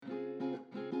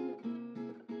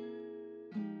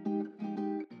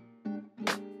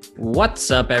What's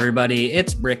up, everybody?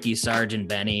 It's Bricky, Sarge, and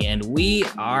Benny, and we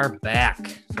are back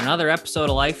for another episode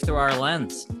of Life Through Our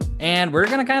Lens. And we're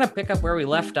going to kind of pick up where we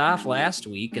left off last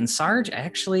week, and Sarge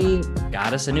actually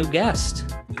got us a new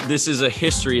guest. This is a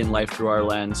history in Life Through Our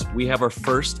Lens. We have our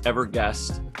first ever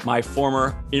guest, my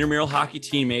former intramural hockey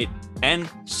teammate and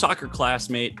soccer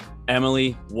classmate,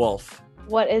 Emily Wolf.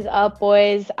 What is up,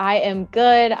 boys? I am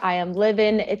good. I am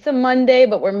living. It's a Monday,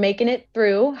 but we're making it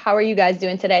through. How are you guys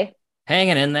doing today?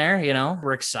 Hanging in there,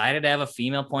 we're excited to have a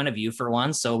female point of view for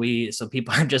once. So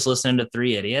people aren't just listening to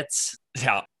three idiots.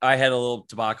 Yeah, I had a little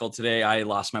debacle today. I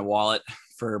lost my wallet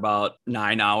for about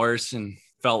 9 hours and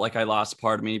felt like I lost a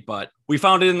part of me, but we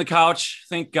found it in the couch.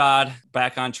 Thank God,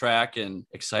 back on track and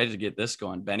excited to get this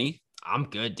going. Benny? I'm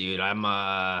good, dude. I'm,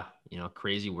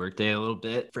 crazy work day a little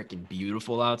bit. Freaking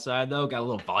beautiful outside though. Got a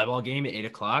little volleyball game at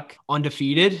 8:00.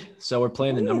 Undefeated. So we're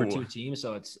playing the number 2 team.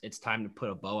 So it's time to put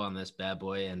a bow on this bad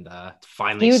boy and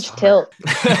finally huge tilt.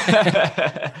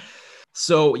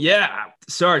 So yeah,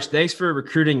 Sarge, thanks for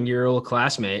recruiting your old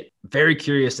classmate. Very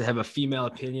curious to have a female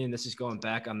opinion. This is going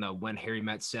back on the When Harry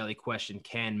Met Sally question.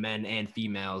 Can men and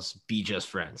females be just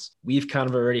friends? We've kind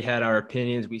of already had our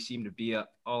opinions. We seem to be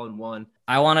all in one.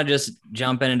 I want to just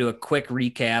jump in and do a quick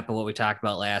recap of what we talked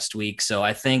about last week. So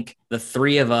I think the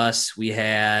three of us, we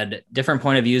had different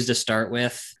point of views to start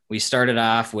with. We started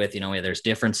off with, there's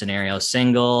different scenarios,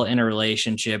 single, in a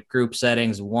relationship, group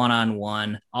settings,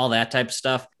 one-on-one, all that type of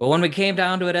stuff. But when we came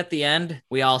down to it at the end,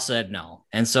 we all said no.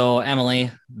 And so Emily,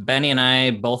 Benny and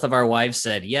I, both of our wives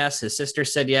said yes. His sister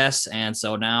said yes. And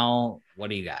so now what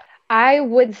do you got? I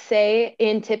would say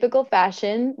in typical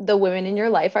fashion, the women in your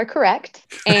life are correct.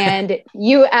 And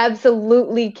you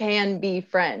absolutely can be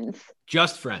friends.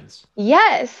 Just friends.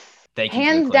 Yes. Thank you.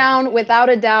 Hands down, without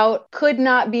a doubt, could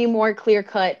not be more clear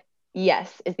cut.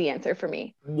 Yes is the answer for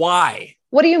me. Why?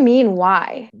 What do you mean,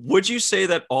 why? Would you say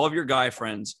that all of your guy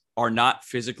friends are not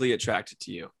physically attracted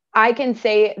to you? I can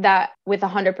say that with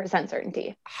 100%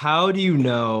 certainty. How do you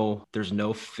know there's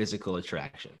no physical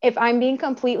attraction? If I'm being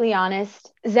completely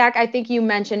honest, Zach, I think you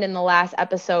mentioned in the last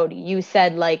episode, you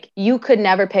said you could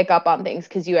never pick up on things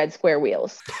because you had square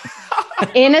wheels.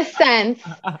 In a sense,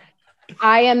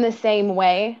 I am the same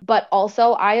way, but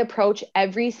also I approach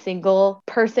every single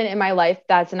person in my life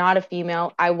that's not a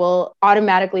female. I will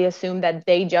automatically assume that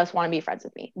they just want to be friends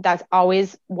with me. That's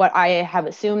always what I have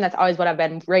assumed. That's always what I've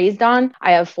been raised on.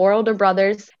 I have 4 older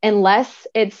brothers. Unless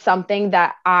it's something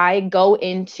that I go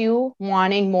into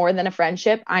wanting more than a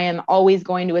friendship, I am always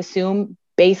going to assume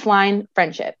baseline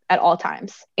friendship at all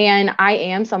times. And I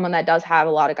am someone that does have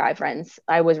a lot of guy friends.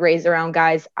 I was raised around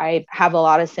guys. I have a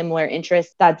lot of similar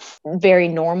interests. That's very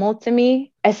normal to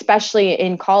me, especially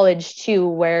in college too,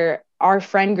 where our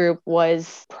friend group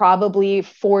was probably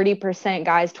 40%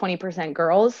 guys, 20%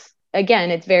 girls.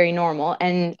 Again, it's very normal.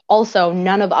 And also,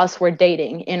 none of us were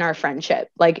dating in our friendship.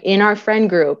 In our friend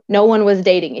group, no one was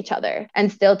dating each other. And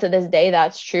still to this day,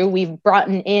 that's true. We've brought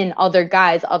in other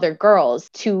guys, other girls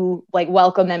to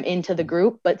welcome them into the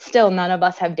group, but still none of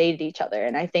us have dated each other.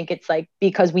 And I think it's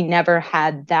because we never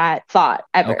had that thought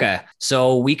ever. Okay.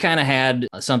 So we kind of had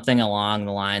something along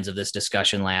the lines of this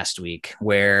discussion last week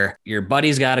where your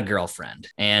buddy's got a girlfriend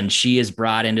and she is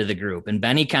brought into the group, and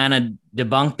Benny kind of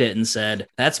debunked it and said,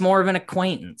 that's more of an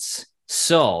acquaintance.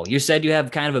 So you said you have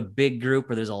kind of a big group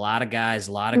where there's a lot of guys,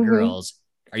 a lot of girls.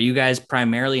 Are you guys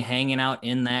primarily hanging out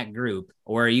in that group,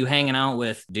 or are you hanging out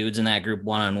with dudes in that group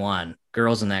one-on-one,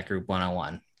 girls in that group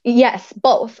one-on-one? Yes,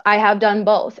 both. I have done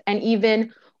both. And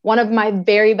even one of my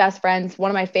very best friends,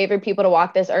 one of my favorite people to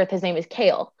walk this earth, his name is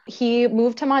Kale. He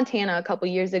moved to Montana a couple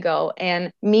years ago, and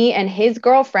me and his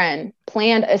girlfriend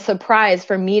planned a surprise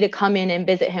for me to come in and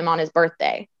visit him on his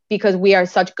birthday, because we are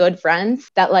such good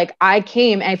friends that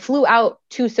I flew out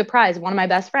to surprise one of my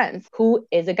best friends who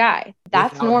is a guy.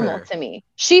 That's Without normal her. to me.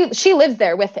 She lives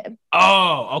there with him.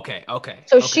 Oh, okay.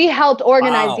 So she helped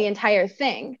organize Wow. the entire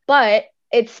thing, but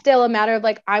it's still a matter of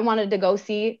I wanted to go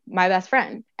see my best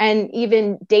friend. And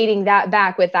even dating that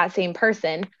back with that same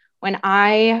person, when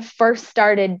I first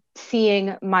started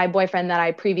seeing my boyfriend that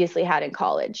I previously had in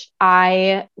college,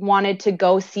 I wanted to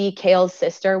go see Kale's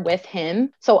sister with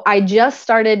him. So I just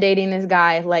started dating this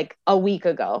guy a week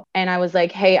ago. And I was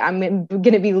like, hey, I'm going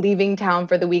to be leaving town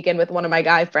for the weekend with one of my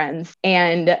guy friends.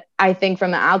 And I think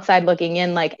from the outside looking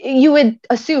in, you would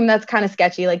assume that's kind of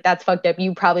sketchy. That's fucked up.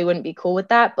 You probably wouldn't be cool with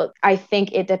that. But I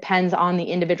think it depends on the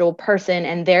individual person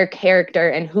and their character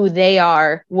and who they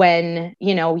are when,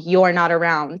 you're not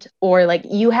around. Or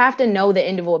you have to know the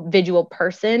individual individual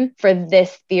person for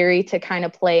this theory to kind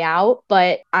of play out.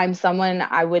 But I'm someone,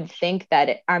 I would think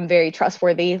that I'm very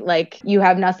trustworthy. Like, you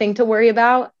have nothing to worry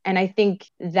about. And I think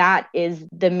that is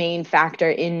the main factor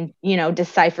in,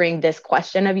 deciphering this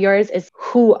question of yours is,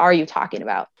 who are you talking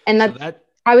about? And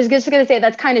I was just going to say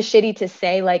that's kind of shitty to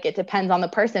say, like, it depends on the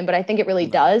person, but I think it really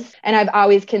does. And I've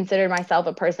always considered myself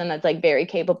a person that's like very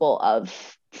capable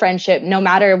of friendship, no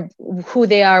matter who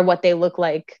they are, what they look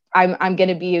like. I'm going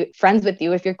to be friends with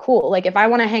you if you're cool. Like, if I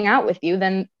want to hang out with you,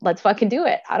 then let's fucking do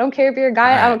it. I don't care if you're a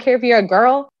guy. Right. I don't care if you're a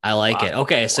girl. I like it.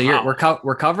 Okay. So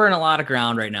we're covering a lot of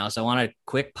ground right now. So I want a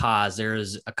quick pause.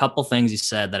 There's a couple things you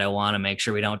said that I want to make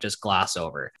sure we don't just gloss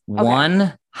over. Okay.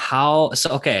 One,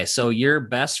 so your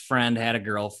best friend had a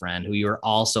girlfriend who you were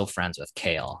also friends with,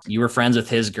 Kale. You were friends with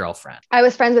his girlfriend. I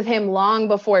was friends with him long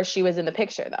before she was in the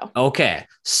picture, though. Okay.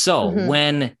 So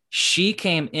when she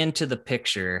came into the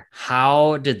picture,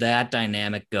 how did that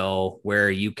dynamic go where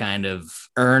you kind of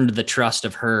earned the trust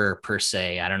of her, per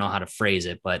se? I don't know how to phrase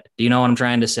it, but do you know what I'm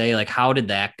trying to say? Like, how did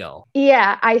that go?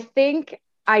 Yeah, I think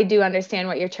I do understand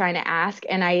what you're trying to ask.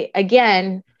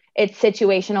 And it's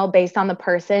situational based on the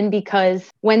person, because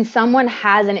when someone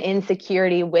has an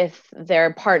insecurity with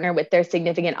their partner, with their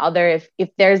significant other, if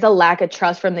there's a lack of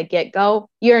trust from the get-go,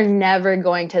 you're never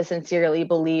going to sincerely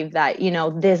believe that,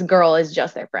 this girl is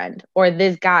just their friend or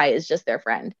this guy is just their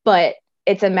friend. But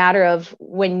it's a matter of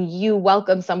when you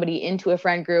welcome somebody into a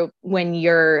friend group, when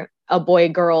you're a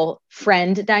boy-girl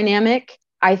friend dynamic,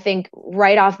 I think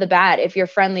right off the bat, if you're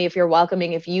friendly, if you're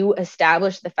welcoming, if you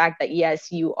establish the fact that,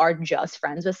 yes, you are just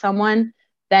friends with someone,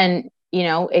 then,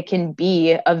 it can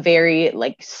be a very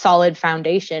solid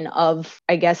foundation of,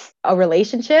 I guess, a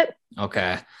relationship.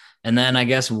 Okay. And then I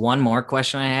guess one more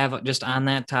question I have just on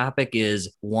that topic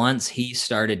is, once he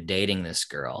started dating this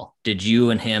girl, did you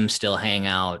and him still hang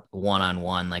out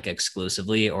one-on-one,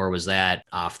 exclusively, or was that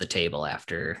off the table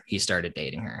after he started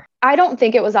dating her? I don't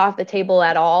think it was off the table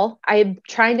at all. I'm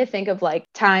trying to think of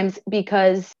times,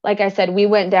 because like I said,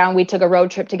 we took a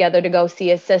road trip together to go see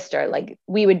his sister.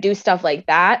 We would do stuff like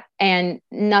that, and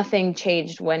nothing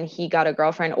changed when he got a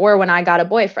girlfriend or when I got a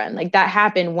boyfriend. That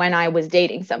happened when I was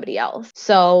dating somebody else.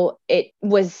 So it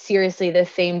was seriously the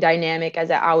same dynamic as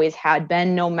it always had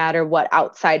been, no matter what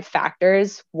outside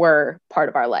factors were part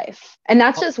of our life. And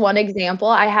that's just one example.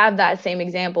 I have that same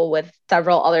example with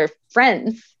several other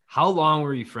friends. How long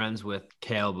were you friends with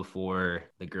Kale before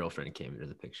the girlfriend came into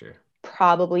the picture?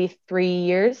 Probably 3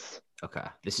 years. Okay.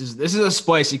 This is a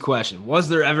spicy question. Was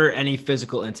there ever any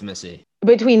physical intimacy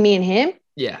between me and him?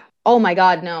 Yeah. Oh my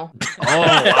God, no.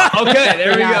 Oh, okay.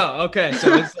 There we go. Okay.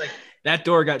 So it's that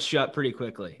door got shut pretty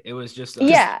quickly. It was just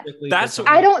I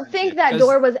don't think that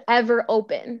door was ever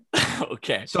open.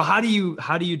 Okay. So how do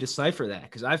you decipher that?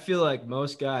 Because I feel like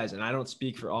most guys, and I don't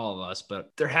speak for all of us,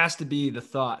 but there has to be the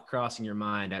thought crossing your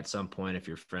mind at some point if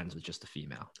you're friends with just a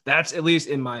female. That's at least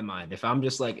in my mind. If I'm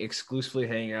just exclusively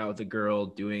hanging out with a girl,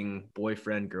 doing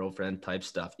boyfriend, girlfriend type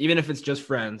stuff, even if it's just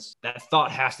friends, that thought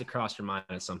has to cross your mind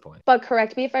at some point. But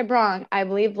correct me if I'm wrong. I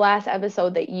believe last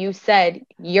episode that you said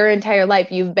your entire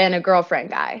life you've been a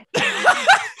girlfriend guy.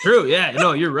 True. Yeah.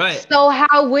 No, you're right. So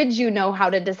how would you know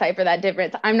how to decipher that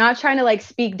difference? I'm not trying to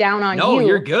speak down on you. No,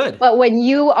 you're good. But when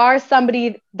you are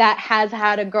somebody that has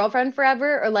had a girlfriend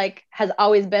forever, or has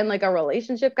always been a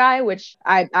relationship guy, which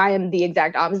I am the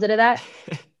exact opposite of that.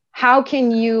 How can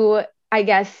you, I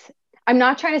guess, I'm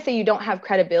not trying to say you don't have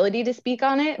credibility to speak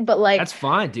on it, but that's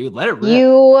fine, dude. Let it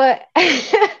rip.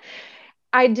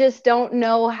 I just don't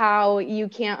know how you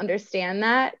can't understand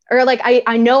that. Or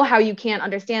I know how you can't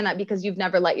understand that because you've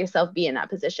never let yourself be in that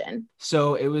position.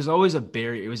 So it was always a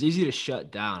barrier. It was easy to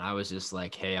shut down. I was just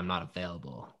hey, I'm not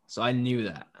available. So I knew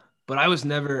that. But I was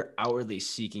never outwardly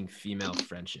seeking female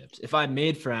friendships. If I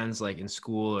made friends in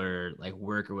school or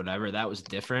work or whatever, that was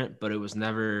different. But it was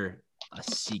never a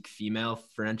seek female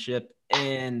friendship.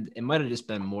 And it might have just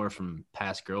been more from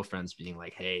past girlfriends being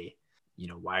hey,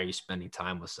 why are you spending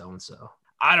time with so-and-so?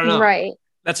 I don't know. Right.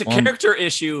 That's a character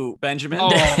issue, Benjamin. Oh,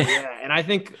 yeah. And I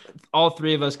think all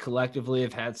three of us collectively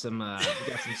have had we got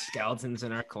some skeletons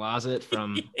in our closet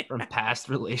from past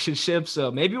relationships. So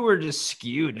maybe we're just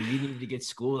skewed and we need to get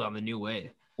schooled on the new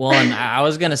way. Well, and I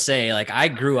was going to say, I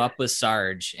grew up with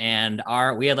Sarge, and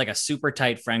we had a super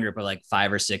tight friend group of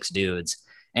 5 or 6 dudes.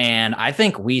 And I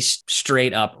think we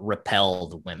straight up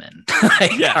repelled women,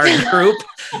 our group.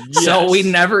 Yes. So we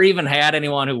never even had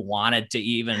anyone who wanted to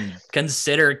even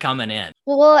consider coming in.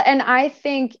 Well, and I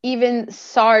think even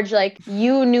Sarge,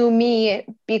 you knew me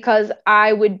because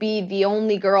I would be the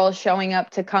only girl showing up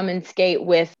to come and skate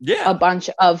with a bunch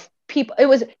of people,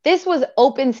 this was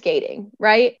open skating,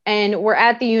 right? And we're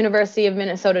at the University of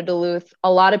Minnesota Duluth.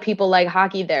 A lot of people like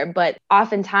hockey there, but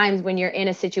oftentimes when you're in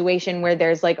a situation where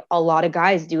there's like a lot of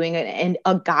guys doing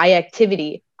a guy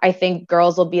activity, I think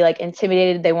girls will be like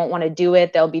intimidated. They won't want to do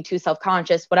it. They'll be too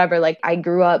self-conscious, whatever. Like, I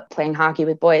grew up playing hockey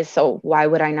with boys, so why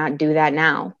would I not do that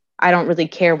now? I don't really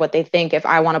care what they think. If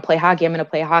I want to play hockey, I'm going to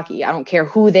play hockey. I don't care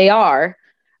who they are.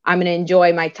 I'm going to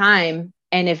enjoy my time.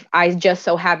 And if I just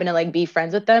so happen to like be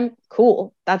friends with them,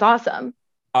 cool. That's awesome.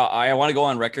 I want to go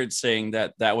on record saying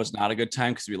that was not a good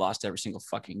time because we lost every single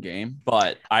fucking game,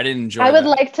 but I didn't enjoy it. I would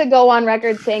like to go on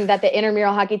record saying that the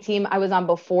intramural hockey team I was on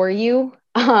before you,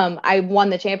 I won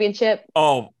the championship.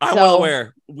 Oh, I'm well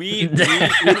aware. We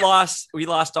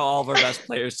lost all of our best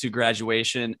players to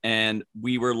graduation, and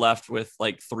we were left with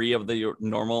like 3 of the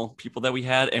normal people that we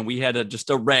had, and we had just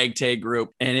a ragtag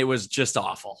group, and it was just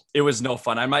awful. It was no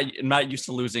fun. I'm not used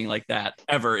to losing like that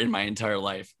ever in my entire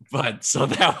life, but so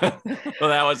that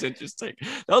was interesting.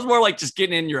 That was more like just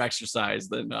getting in your exercise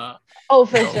than for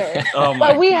sure. Oh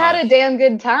but we had a damn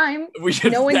good time.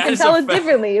 No one can tell us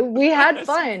differently. We had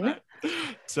fun.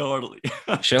 Totally.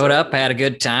 Showed up, had a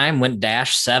good time, went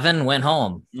 -7, went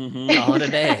home. Call it a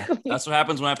day. That's what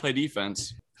happens when I play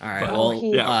defense. All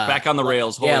right. Back on the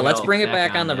rails. Let's bring it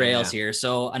back on the rails here.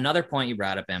 So another point you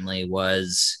brought up, Emily,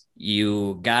 was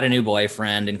you got a new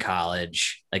boyfriend in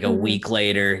college. Like a week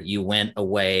later, you went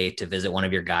away to visit one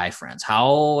of your guy friends.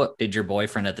 How did your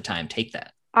boyfriend at the time take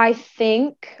that? I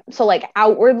think so, like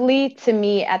outwardly to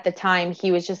me at the time,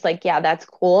 he was just like, yeah, that's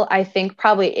cool. I think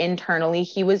probably internally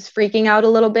he was freaking out a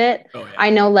little bit. Oh, yeah. I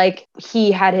know like he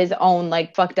had his own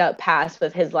like fucked up past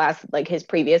with his his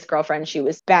previous girlfriend. She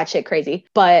was batshit crazy,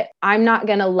 but I'm not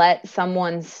going to let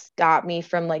someone stop me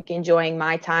from like enjoying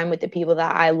my time with the people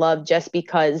that I love just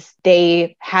because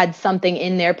they had something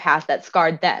in their past that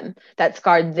scarred them, that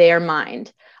scarred their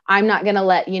mind. I'm not going to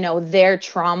let, their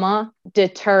trauma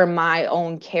deter my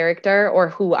own character or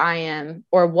who I am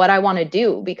or what I want to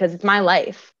do because it's my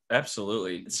life.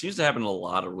 Absolutely. It seems to happen in a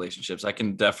lot of relationships. I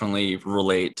can definitely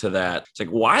relate to that. It's like,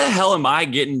 why the hell am I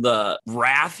getting the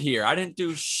wrath here? I didn't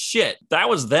do shit. That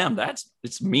was them.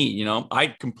 It's me,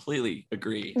 I completely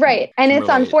agree. Right. And it's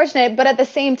unfortunate, but at the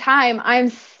same time, I'm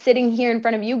sitting here in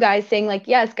front of you guys saying like,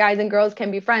 yes, guys and girls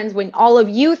can be friends when all of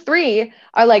you 3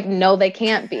 are like, no, they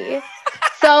can't be.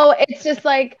 So it's just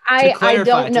like, I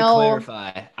don't know. To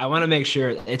clarify, I want to make sure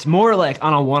it's more like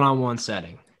on a one-on-one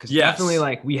setting. Because definitely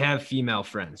like we have female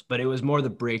friends, but it was more the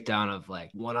breakdown of like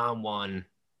one-on-one,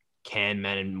 can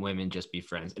men and women just be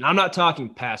friends? And I'm not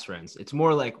talking past friends. It's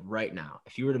more like right now.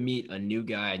 If you were to meet a new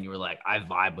guy and you were like, I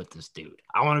vibe with this dude,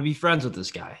 I want to be friends with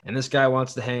this guy, and this guy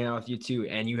wants to hang out with you too,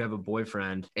 and you have a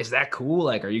boyfriend, is that cool?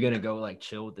 Like, are you going to go like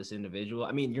chill with this individual?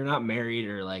 I mean, you're not married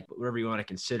or like whatever you want to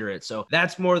consider it. So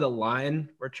that's more the line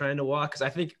we're trying to walk. Cause I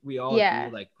think we all do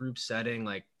like group setting.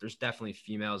 Like there's definitely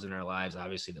females in our lives,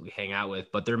 obviously, that we hang out with,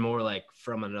 but they're more like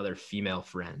from another female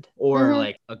friend or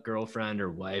like a girlfriend or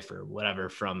wife or whatever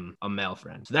from a male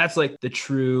friend. So that's like the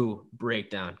true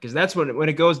breakdown, because that's when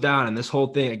it goes down. And this whole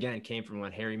thing again came from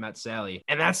When Harry Met Sally,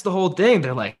 and that's the whole thing.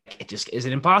 They're like, it just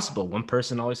isn't impossible. One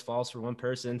person always falls for one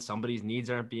person. Somebody's needs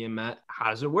aren't being met.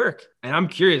 How does it work? And I'm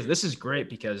curious. This is great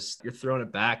because you're throwing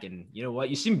it back, and you know what?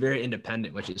 You seem very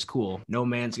independent, which is cool. No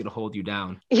man's gonna hold you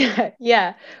down.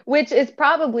 Yeah. Which is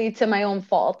probably to my own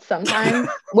fault sometimes.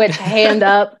 Which hand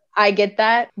up. I get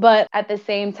that. But at the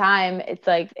same time, it's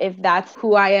like, if that's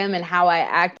who I am and how I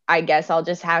act, I guess I'll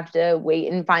just have to wait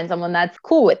and find someone that's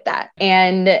cool with that.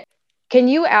 And can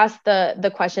you ask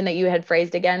the question that you had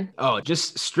phrased again? Oh,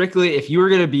 just strictly if you were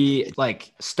going to be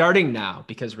like starting now,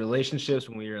 because relationships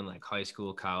when we were in like high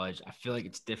school, college, I feel like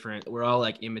it's different. We're all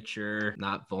like immature,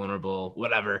 not vulnerable,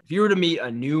 whatever. If you were to meet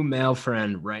a new male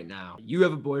friend right now, you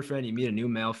have a boyfriend, you meet a new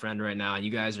male friend right now, and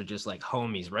you guys are just like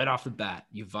homies right off the bat.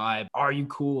 You vibe. Are you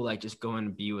cool? Like just going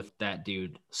to be with that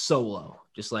dude solo,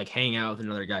 just like hang out with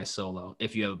another guy solo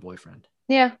if you have a boyfriend?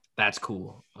 Yeah. That's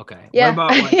cool. Okay. Yeah.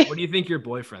 What about what do you think your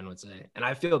boyfriend would say? And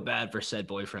I feel bad for said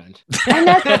boyfriend.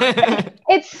 And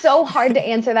it's so hard to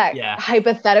answer that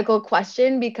hypothetical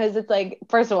question because it's like,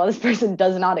 first of all, this person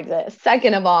does not exist.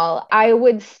 Second of all, I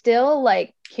would still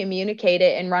like communicate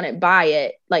it and run it by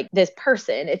it like this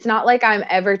person. It's not like I'm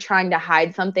ever trying to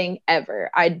hide something ever.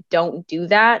 I don't do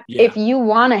that. Yeah. If you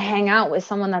want to hang out with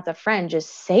someone that's a friend, just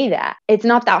say that. It's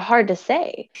not that hard to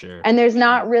say. Sure. And there's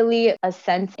not really a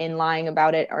sense in lying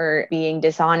about it or being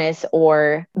dishonest,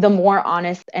 or the more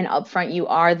honest and upfront you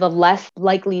are, the less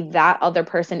likely that other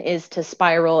person is to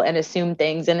spiral and assume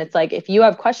things. And it's like, if you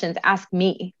have questions, ask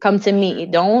me, come to me.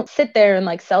 Don't sit there and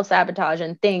like self-sabotage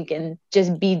and think and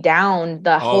just be down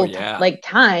the whole yeah.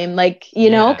 time, like, you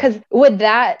know, because would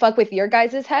that fuck with your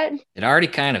guys' head? It already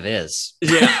kind of is.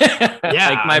 Yeah.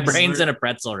 Like my brain's in a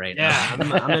pretzel right Yeah,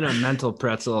 now. I'm in a mental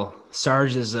pretzel.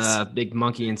 Sarge is a big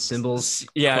monkey and cymbals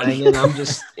playing, and I'm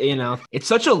just, you know, it's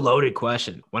such a loaded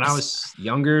question. When I was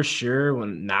younger, sure.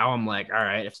 Now I'm like, all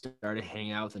right, if I started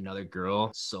hanging out with another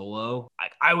girl solo,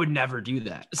 I would never do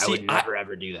that. I would never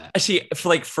ever do that. I see.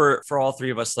 For all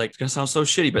three of us, like, it's gonna sound so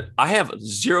shitty, but I have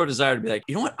zero desire to be like,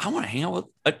 you know what, I want to hang out with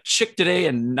a chick today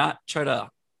and not try to,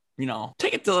 you know,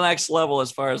 take it to the next level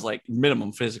as far as like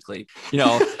minimum physically, you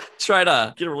know, try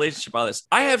to get a relationship out of this.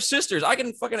 I have sisters. I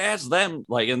can fucking ask them,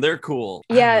 like, and they're cool.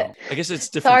 Yeah. I guess it's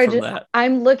different from that.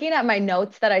 I'm looking at my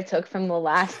notes that I took from the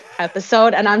last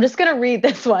episode, and I'm just going to read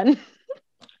this one.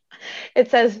 It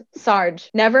says,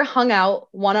 Sarge, never hung out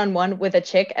one-on-one with a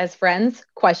chick as friends? ?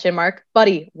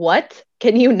 Buddy, what?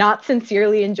 Can you not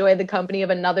sincerely enjoy the company of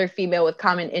another female with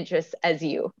common interests as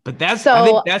you? But I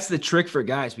think that's the trick for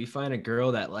guys. We find a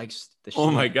girl that likes the shit. Oh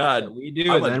my God. That we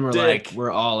do, and then we're like,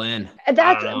 we're all in. But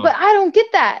I don't get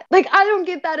that. Like, I don't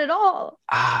get that at all.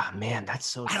 Ah, man, that's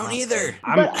so I don't either.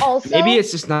 But also, maybe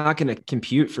it's just not going to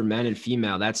compute for men and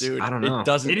female. That's, dude, I don't know. It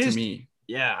doesn't to me.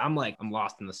 Yeah, I'm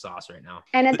lost in the sauce right now.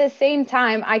 And at the same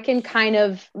time, I can kind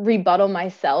of rebuttal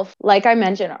myself. Like I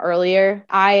mentioned earlier,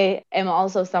 I am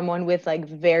also someone with like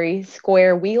very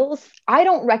square wheels. I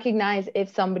don't recognize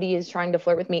if somebody is trying to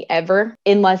flirt with me ever,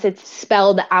 unless it's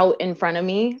spelled out in front of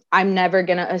me. I'm never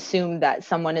going to assume that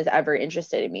someone is ever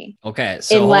interested in me. Okay.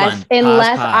 So unless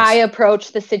pause. I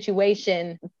approach the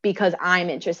situation because I'm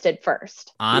interested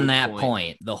first. On that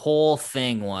point, the whole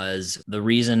thing was the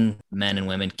reason men and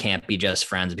women can't be just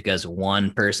friends because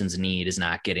one person's need is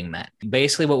not getting met.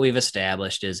 Basically, what we've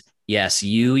established is, yes,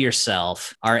 you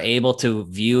yourself are able to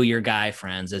view your guy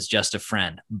friends as just a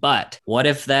friend. But what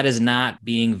if that is not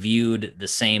being viewed the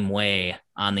same way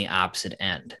on the opposite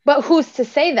end? But who's to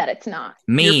say that it's not?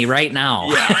 Me right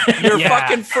now. Yeah, you're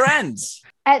fucking friends.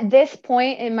 At this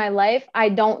point in my life, I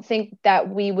don't think that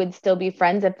we would still be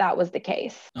friends if that was the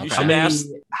case. Okay.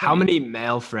 How many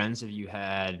male friends have you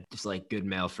had, just like good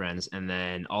male friends, and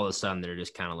then all of a sudden they're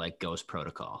just kind of like ghost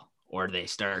protocol? Or they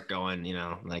start going, you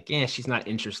know, like, yeah, she's not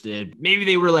interested. Maybe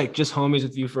they were like just homies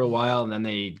with you for a while, and then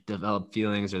they develop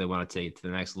feelings, or they want to take it to the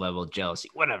next level, jealousy,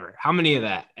 whatever. How many of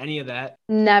that? Any of that?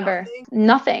 Never.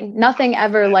 Nothing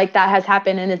ever like that has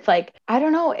happened. And it's like, I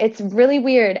don't know. It's really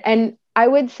weird. And I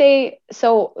would say,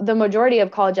 so the majority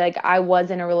of college, like I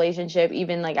was in a relationship,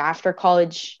 even like after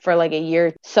college for like a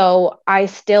year. So I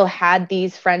still had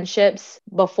these friendships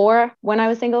before when I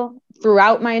was single,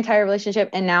 throughout my entire relationship,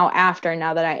 and now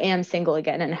that I am single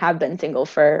again and have been single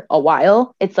for a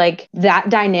while. It's like that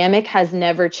dynamic has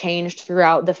never changed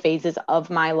throughout the phases of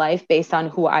my life based on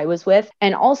who I was with.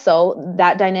 And also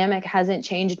that dynamic hasn't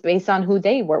changed based on who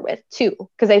they were with too.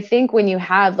 Because I think when you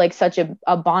have like such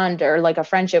a bond or like a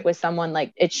friendship with someone,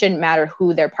 like it shouldn't matter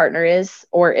who their partner is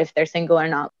or if they're single or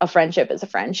not. A friendship is a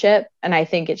friendship. And I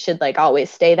think it should like always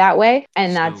stay that way.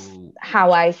 And that's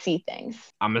how I see things.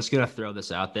 I'm just going to throw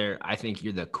this out there. I think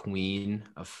you're the queen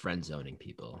of friend zoning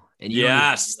people. And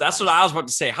yes, that's what I was about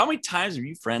to say. How many times have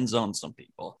you friend zoned some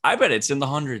people? I bet it's in the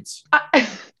hundreds.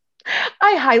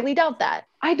 I highly doubt that.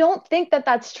 I don't think that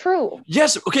that's true.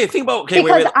 Yes. Okay. Think about, because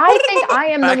wait. I think I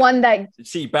am the one that.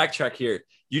 See, backtrack here.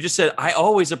 You just said, I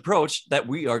always approach that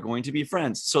we are going to be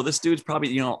friends. So this dude's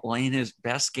probably, you know, laying his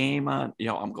best game on, you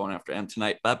know, I'm going after M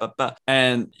tonight. Blah, blah, blah.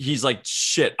 And he's like,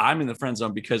 shit, I'm in the friend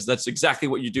zone because that's exactly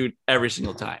what you do every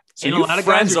single time. So you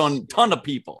friend zone a ton of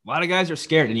people. A lot of guys are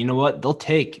scared. And you know what? They'll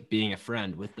take being a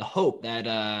friend with the hope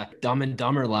that Dumb and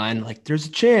Dumber line, like, there's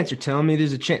a chance. You're telling me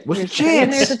there's a chance. What's a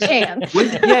chance? There's a chance.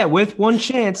 with one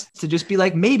chance to just be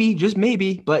like, maybe, just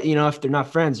maybe. But, you know, if they're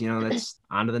not friends, you know, that's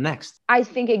on to the next. I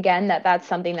think, again, that's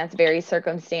something that's very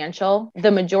circumstantial.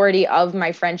 The majority of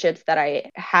my friendships that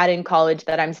I had in college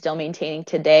that I'm still maintaining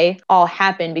today all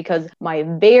happened because my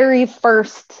very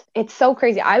first, it's so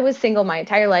crazy. I was single my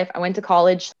entire life. I went to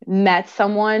college, met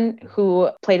someone who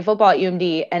played football at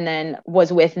UMD and then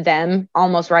was with them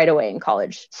almost right away in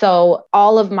college. So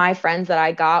all of my friends that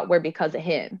I got were because of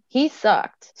him. He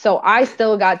sucked. So I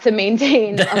still got to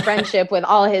maintain a friendship with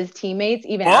all his teammates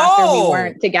even after we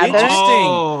weren't together. Interesting.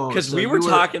 Because so we were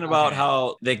talking about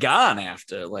how they got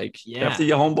after, like, after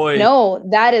your homeboy. No,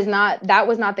 that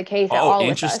was not the case at all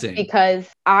with us, because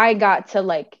I got to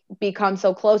like become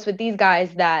so close with these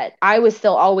guys that I was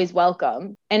still always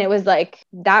welcome. And it was like,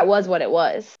 that was what it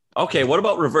was. Okay, what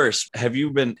about reverse? Have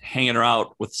you been hanging around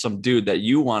with some dude that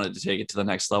you wanted to take it to the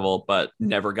next level, but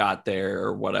never got there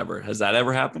or whatever? Has that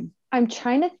ever happened? I'm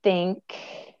trying to think.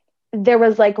 there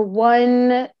was like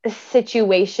one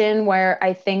situation where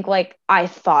I think like I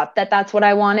thought that that's what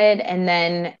I wanted. And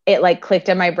then it like clicked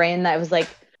in my brain that I was like,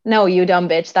 no, you dumb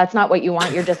bitch. That's not what you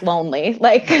want. You're just lonely.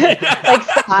 Like, like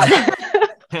stop.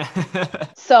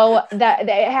 So that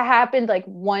it happened like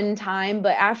one time,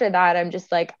 but after that, I'm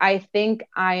just like, I think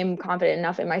I'm confident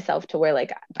enough in myself to where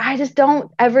like, I just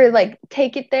don't ever like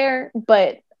take it there.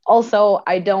 But also,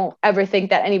 I don't ever think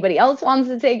that anybody else wants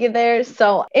to take it there.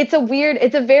 So it's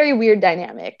a very weird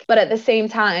dynamic. But at the same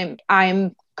time,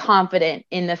 I'm confident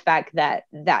in the fact that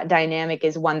that dynamic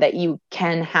is one that you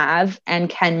can have and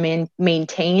can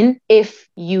maintain if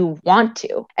you want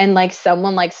to. And like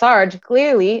someone like Sarge,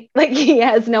 clearly like he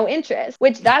has no interest,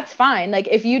 which that's fine. Like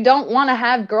if you don't want to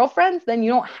have girlfriends, then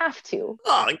you don't have to.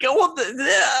 Oh,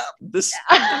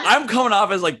 I'm coming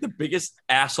off as like the biggest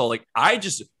asshole. Like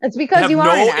it's because have you are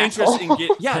no an interest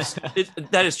asshole. yes,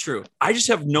 that is true. I just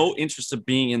have no interest in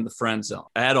being in the friend zone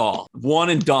at all. One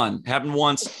and done. Happened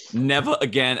once, never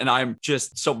again. And I'm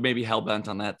just so maybe hell bent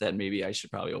on that maybe I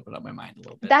should probably open up my mind a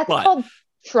little bit. That's called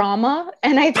trauma.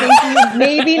 And I think you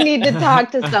maybe need to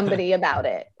talk to somebody about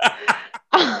it.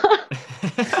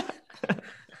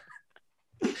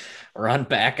 We're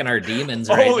unpacking our demons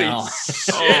right now.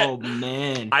 Oh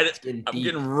man, I'm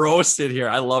getting roasted here.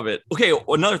 I love it. Okay,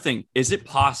 another thing. Is it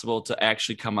possible to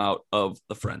actually come out of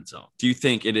the friend zone? Do you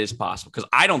think it is possible? Because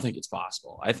I don't think it's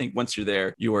possible. I think once you're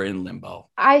there, you are in limbo.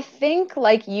 I think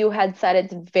like you had said,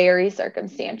 it's very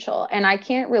circumstantial, and I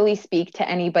can't really speak to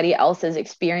anybody else's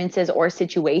experiences or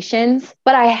situations,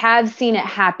 but I have seen it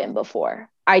happen before.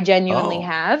 I genuinely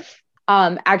have.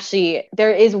 Actually,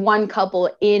 there is one couple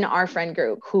in our friend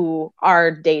group who are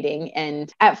dating,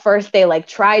 and at first they like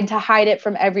tried to hide it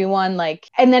from everyone, like,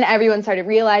 and then everyone started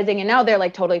realizing, and now they're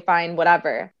like totally fine,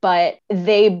 whatever. But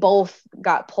they both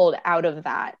got pulled out of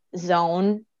that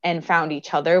zone and found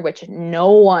each other, which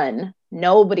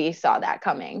nobody saw that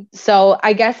coming. So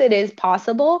I guess it is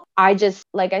possible. I just,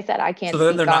 like I said, I can't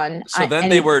speak on. So then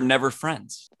they were never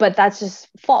friends. But that's just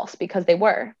false because they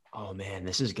were. Oh man,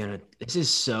 this is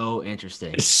so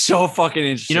interesting. It's so fucking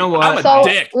interesting. You know what? I'm a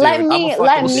dick, dude. Let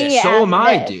me so am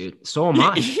I, dude. So am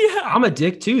I. Yeah. I'm a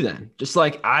dick too then. Just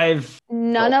like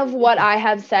none of what I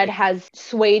have said has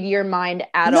swayed your mind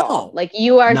at all. Like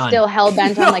you are still hell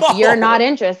bent on like you're not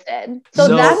interested. So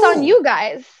that's on you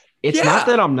guys. It's not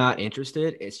that I'm not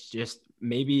interested. It's just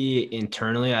maybe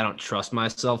internally I don't trust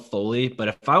myself fully. But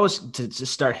if I was to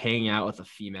just start hanging out with a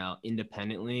female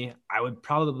independently, I would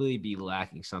probably be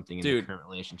lacking something in the current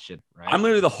relationship. Right? I'm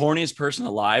literally the horniest person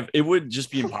alive. It would just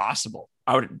be impossible.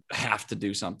 I would have to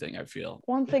do something, I feel.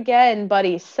 Once again,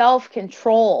 buddy,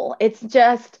 self-control. It's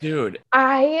just, dude,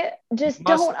 I just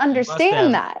don't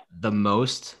understand that. The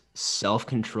most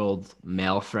self-controlled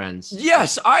male friends.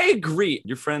 Yes, I agree.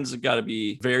 Your friends have got to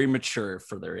be very mature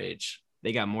for their age.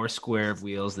 They got more square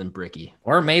wheels than Bricky.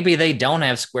 Or maybe they don't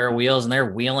have square wheels and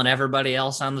they're wheeling everybody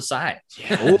else on the side.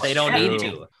 Yeah, they don't need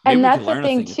to. And that's the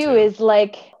thing too, is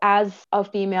like, as a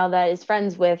female that is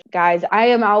friends with guys, I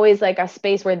am always like a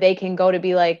space where they can go to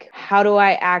be like, how do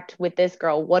I act with this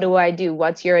girl? What do I do?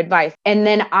 What's your advice? And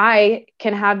then I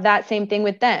can have that same thing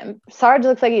with them. Sarge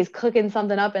looks like he's cooking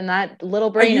something up in that little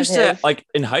brain of his. Like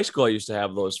in high school, I used to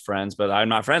have those friends, but I'm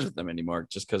not friends with them anymore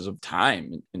just because of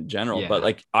time in general. Yeah. But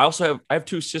like, I have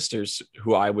 2 sisters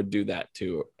who I would do that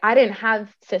to. I didn't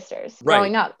have sisters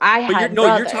growing up. I had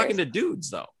brothers. You're talking to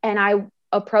dudes though. And I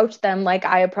approach them like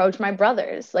I approach my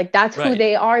brothers. Like that's who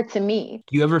they are to me.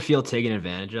 Do you ever feel taken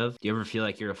advantage of? Do you ever feel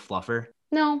like you're a fluffer?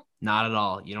 No. Not at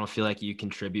all. You don't feel like you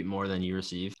contribute more than you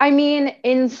receive? I mean,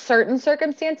 in certain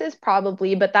circumstances,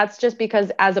 probably, but that's just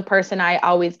because as a person, I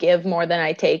always give more than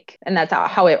I take. And that's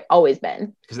how it's always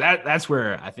been. Because that's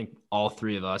where I think all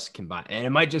 3 of us combine. And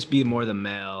it might just be more the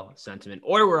male sentiment,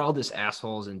 or we're all just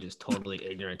assholes and just totally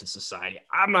ignorant to society.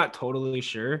 I'm not totally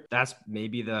sure. That's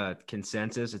maybe the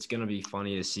consensus. It's going to be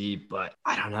funny to see, but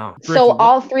I don't know. So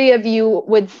all 3 of you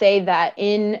would say that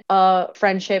in a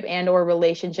friendship and or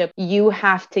relationship, you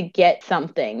have to get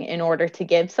something in order to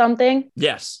give something.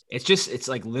 Yes. It's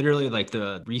like literally like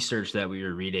the research that we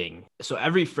were reading. So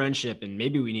every friendship, and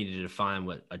maybe we need to define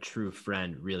what a true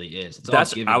friend really is.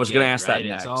 I was going to ask that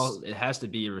next. It has to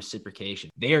be a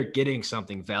reciprocation. They are getting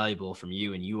something valuable from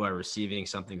you and you are receiving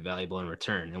something valuable in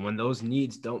return. And when those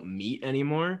needs don't meet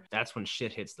anymore, that's when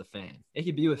shit hits the fan. It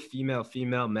could be with female,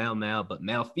 male, but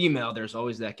male, female, there's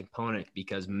always that component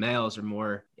because males are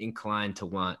more inclined to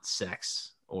want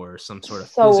sex or some sort of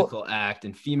physical act,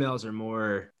 and females are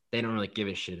more, they don't really give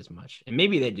a shit as much. And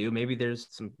maybe they do. Maybe there's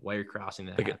some wire crossing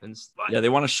that happens. But yeah, they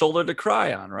want a shoulder to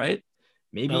cry on, right?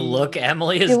 Maybe. Look,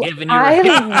 Emily is giving you.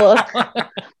 I look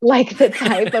like the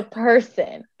type of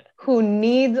person who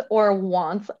needs or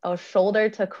wants a shoulder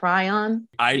to cry on?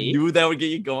 I knew that would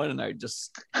get you going, and I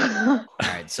just All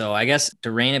right. So I guess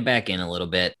to rein it back in a little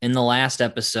bit, in the last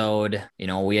episode,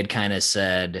 we had kind of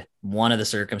said one of the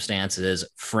circumstances is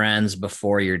friends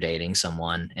before you're dating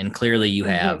someone. And clearly you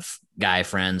have guy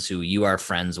friends who you are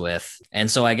friends with.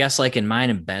 And so I guess like in mine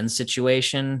and Ben's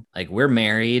situation, like we're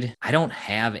married. I don't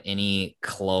have any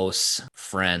close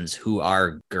friends who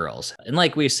are girls. And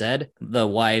like we said, the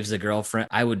wives, the girlfriend,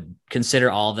 I would consider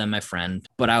all of them my friend,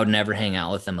 but I would never hang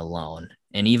out with them alone.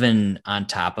 And even on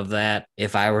top of that,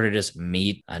 if I were to just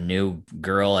meet a new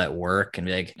girl at work and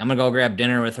be like, I'm going to go grab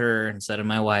dinner with her instead of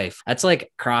my wife, that's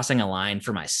like crossing a line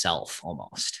for myself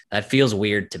almost. That feels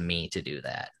weird to me to do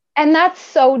that. And that's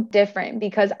so different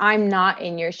because I'm not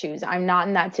in your shoes. I'm not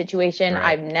in that situation. Right.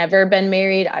 I've never been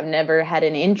married. I've never had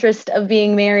an interest of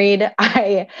being married.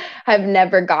 I have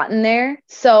never gotten there.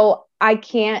 So I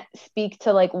can't speak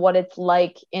to like what it's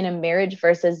like in a marriage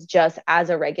versus just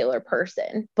as a regular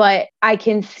person, but I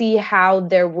can see how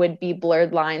there would be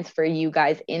blurred lines for you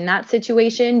guys in that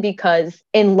situation, because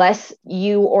unless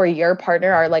you or your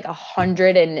partner are like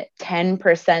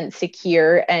 110%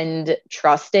 secure and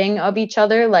trusting of each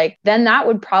other, like then that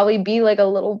would probably be like a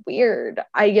little weird.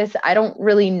 I guess I don't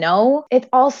really know. It's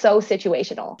all so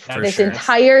situational. This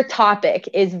entire topic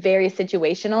is very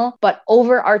situational, but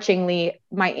overarchingly,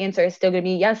 my answer is still going to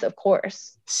be yes, of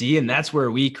course. See, and that's where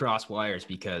we cross wires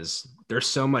because there's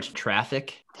so much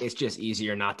traffic. It's just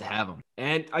easier not to have them.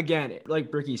 And again, like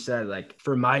Bricky said, like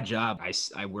for my job,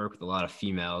 I work with a lot of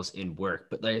females in work,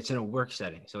 but like it's in a work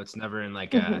setting. So it's never in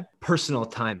like a personal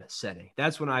time setting.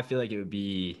 That's when I feel like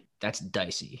that's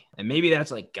dicey. And maybe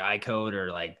that's like guy code,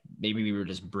 or like maybe we were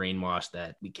just brainwashed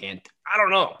that we can't. I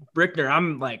don't know. Brickner,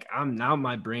 I'm now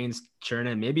my brain's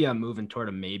churning. Maybe I'm moving toward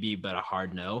a maybe, but a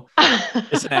hard no.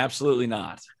 it's absolutely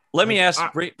not. Let me ask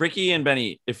Bricky and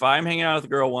Benny, if I'm hanging out with a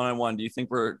girl one-on-one, do you think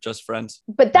we're just friends?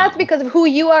 But that's because of who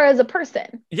you are as a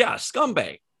person. Yeah,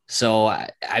 scumbag. So,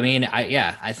 I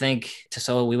think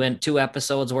so. We went 2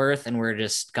 episodes worth and we're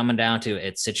just coming down to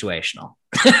it's situational.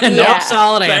 No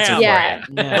solid answer for you.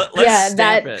 Let's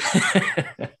stamp it.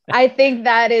 I think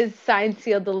that is signed,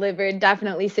 sealed, delivered,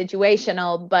 definitely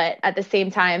situational. But at the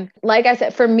same time, like I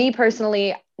said, for me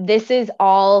personally, this is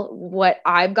all what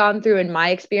I've gone through in my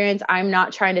experience. I'm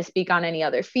not trying to speak on any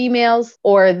other females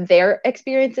or their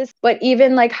experiences, but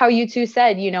even like how you two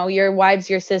said, your wives,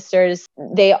 your sisters,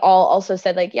 they all also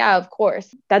said like, yeah, of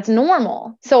course, that's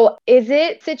normal. So is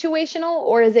it situational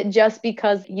or is it just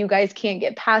because you guys can't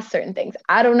get past certain things?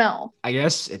 I don't know. I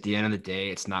guess at the end of the day,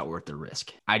 it's not worth the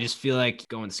risk. I just feel like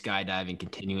going skydiving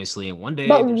continuously and one day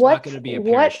there's not going to be a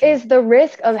parachute. What is the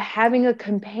risk of having a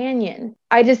companion?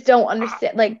 I just don't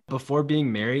understand. Like before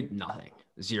being married, nothing.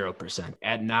 0%.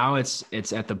 And now it's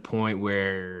at the point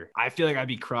where I feel like I'd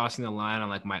be crossing the line on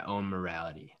like my own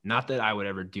morality. Not that I would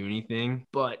ever do anything,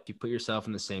 but if you put yourself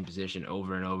in the same position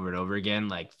over and over and over again,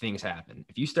 like things happen.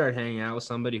 If you start hanging out with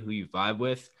somebody who you vibe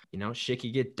with, shit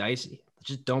could get dicey.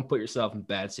 Just don't put yourself in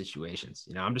bad situations.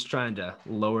 I'm just trying to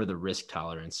lower the risk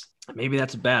tolerance. Maybe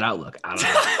that's a bad outlook. I don't know.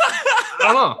 I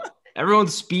don't know.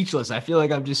 Everyone's speechless. I feel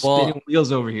like I'm just spinning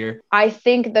wheels over here. I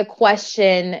think the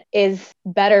question is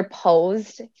better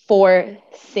posed for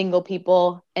single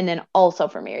people and then also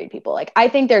for married people. Like, I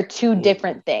think they're 2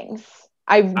 different things.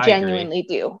 I genuinely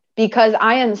do. Because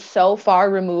I am so far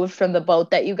removed from the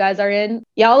boat that you guys are in.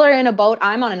 Y'all are in a boat.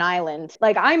 I'm on an island.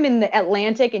 Like, I'm in the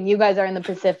Atlantic and you guys are in the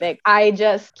Pacific. I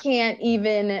just can't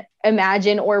even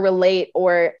imagine or relate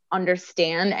or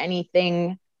understand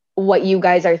anything what you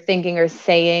guys are thinking or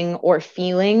saying or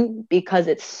feeling, because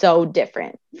it's so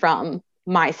different from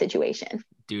my situation.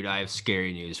 Dude, I have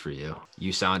scary news for you.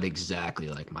 You sound exactly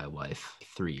like my wife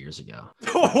 3 years ago.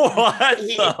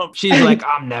 What? She's like,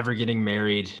 I'm never getting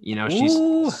married.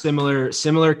 She's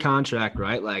similar contract,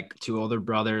 right? Like 2 older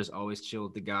brothers, always chill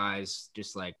with the guys,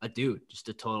 just like a dude, just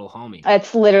a total homie.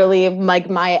 That's literally like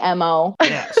my MO.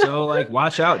 Yeah. So like,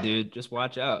 watch out, dude. Just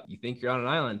watch out. You think you're on an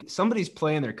island. Somebody's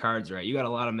playing their cards right. You got a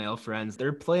lot of male friends.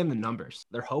 They're playing the numbers.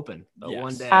 They're hoping that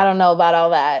one day. I don't know about all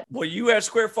that. Well, you had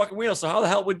square fucking wheels, so how the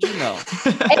hell would you know?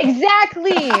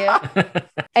 Exactly.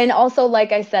 And also,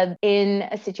 like I said, in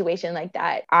a situation like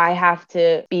that, I have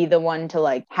to be the one to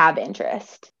like have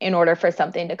interest in order for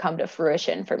something to come to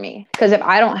fruition for me. Because if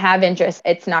I don't have interest,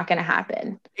 it's not going to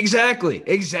happen. Exactly.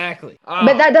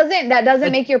 But that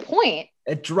doesn't make your point.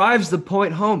 It drives the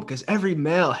point home because every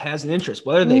male has an interest,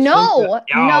 whether they No,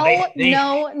 they-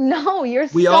 no, you're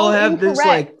we so all have incorrect. this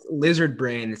like lizard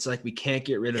brain. It's like we can't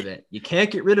get rid of it. You can't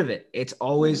get rid of it. It's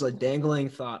always like dangling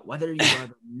thought. Whether you are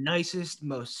the nicest,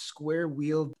 most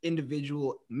square-wheeled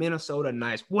individual, Minnesota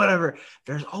nice, whatever,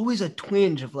 there's always a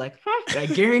twinge of like, I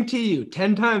guarantee you,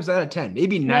 10 times out of 10,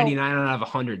 maybe 99 out of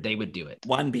 100, they would do it.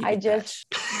 One beat.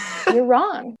 You're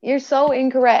wrong. You're so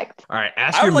incorrect. All right,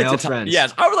 ask your male friends.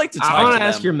 Yes, I would like to talk I want to to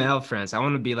ask them. your male friends. I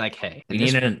want to be like, hey, We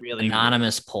need an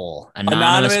anonymous poll.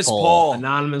 Anonymous poll.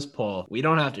 Anonymous poll. We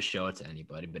don't have to show it to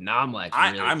anybody, but now I'm like,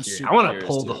 really I'm curious. super I want to curious,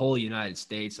 poll the too. whole United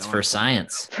States. It's for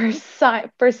science.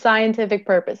 For scientific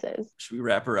purposes. Should we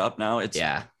wrap her up now?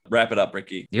 Yeah. Wrap it up,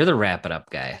 Ricky. You're the wrap it up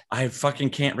guy. I fucking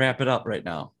can't wrap it up right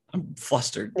now. I'm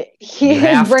flustered. His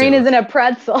have brain to. is in a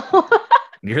pretzel.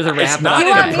 You're the It's wrap it not up You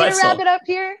in a want guy. me to pretzel. wrap it up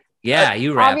here? Yeah,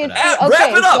 you wrap it Obviously, up. Wrap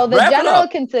okay. it up, So the wrap it general up.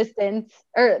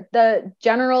 the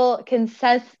general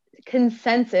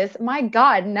consensus. My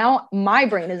God, now my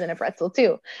brain is in a pretzel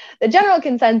too. The general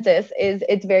consensus is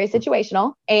it's very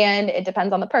situational and it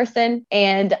depends on the person.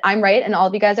 And I'm right, and all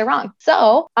of you guys are wrong.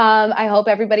 So I hope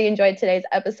everybody enjoyed today's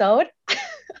episode.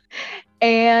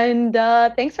 And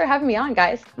thanks for having me on,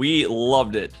 guys. We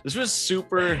loved it. This was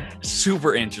super,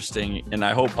 super interesting, and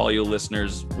I hope all you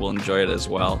listeners will enjoy it as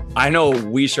well. I know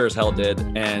we sure as hell did,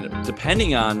 and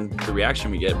depending on the reaction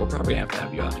we get, we'll probably have to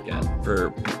have you on again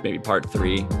for maybe part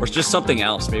 3 or just something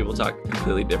else. Maybe we'll talk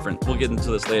completely different. We'll get into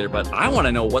this later, but I want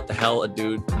to know what the hell a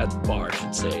dude at the bar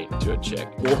should say to a chick.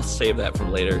 We'll save that for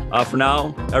later. For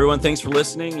now, everyone, thanks for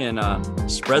listening,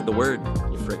 and spread the word,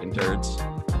 you freaking turds.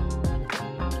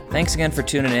 Thanks again for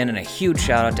tuning in, and a huge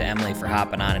shout out to Emily for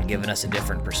hopping on and giving us a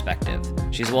different perspective.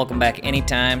 She's welcome back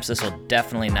anytime, so this will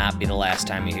definitely not be the last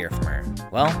time you hear from her.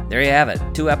 Well, there you have it.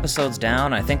 2 episodes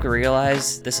down, I think we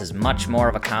realize this is much more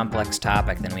of a complex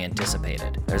topic than we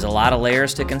anticipated. There's a lot of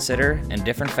layers to consider and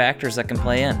different factors that can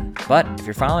play in. But if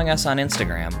you're following us on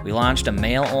Instagram, we launched a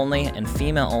male-only and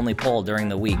female-only poll during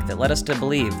the week that led us to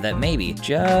believe that maybe,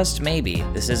 just maybe,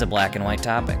 this is a black and white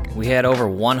topic. We had over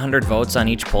 100 votes on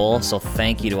each poll, so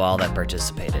thank you to all that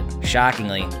participated.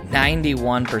 Shockingly,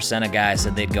 91% of guys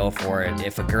said they'd go for it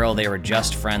if a girl they were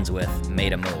just friends with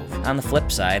made a move. On the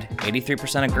flip side,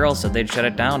 83% of girls said they'd shut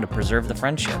it down to preserve the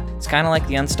friendship. It's kind of like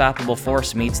the unstoppable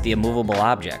force meets the immovable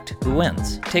object. Who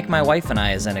wins? Take my wife and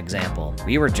I as an example.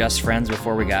 We were just friends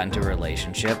before we got into a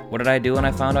relationship. What did I do when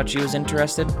I found out she was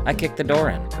interested? I kicked the door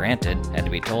in. Granted, had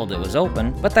to be told it was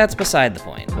open, but that's beside the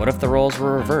point. What if the roles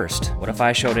were reversed? What if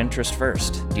I showed interest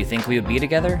first? Do you think we would be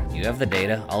together? You have the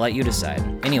data. I'll let you decide.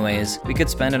 Anyways, we could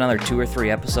spend another 2 or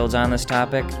 3 episodes on this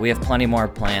topic. We have plenty more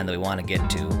planned that we want to get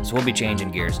to, so we'll be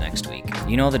changing gears next week.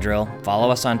 You know the drill.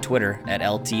 Follow us on Twitter at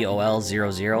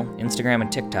LTOL00, Instagram and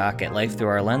TikTok at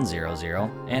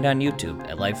LifeThroughOurLens00, and on YouTube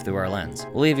at Life Through Our Lens.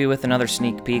 We'll leave you with another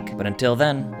sneak peek, but until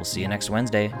then, we'll see you next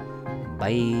Wednesday.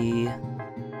 Bye.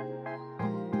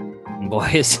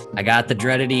 Boys, I got the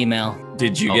dreaded email.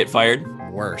 Did you get fired?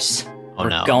 Worse. Oh, We're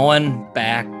no. going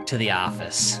back to the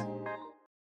office.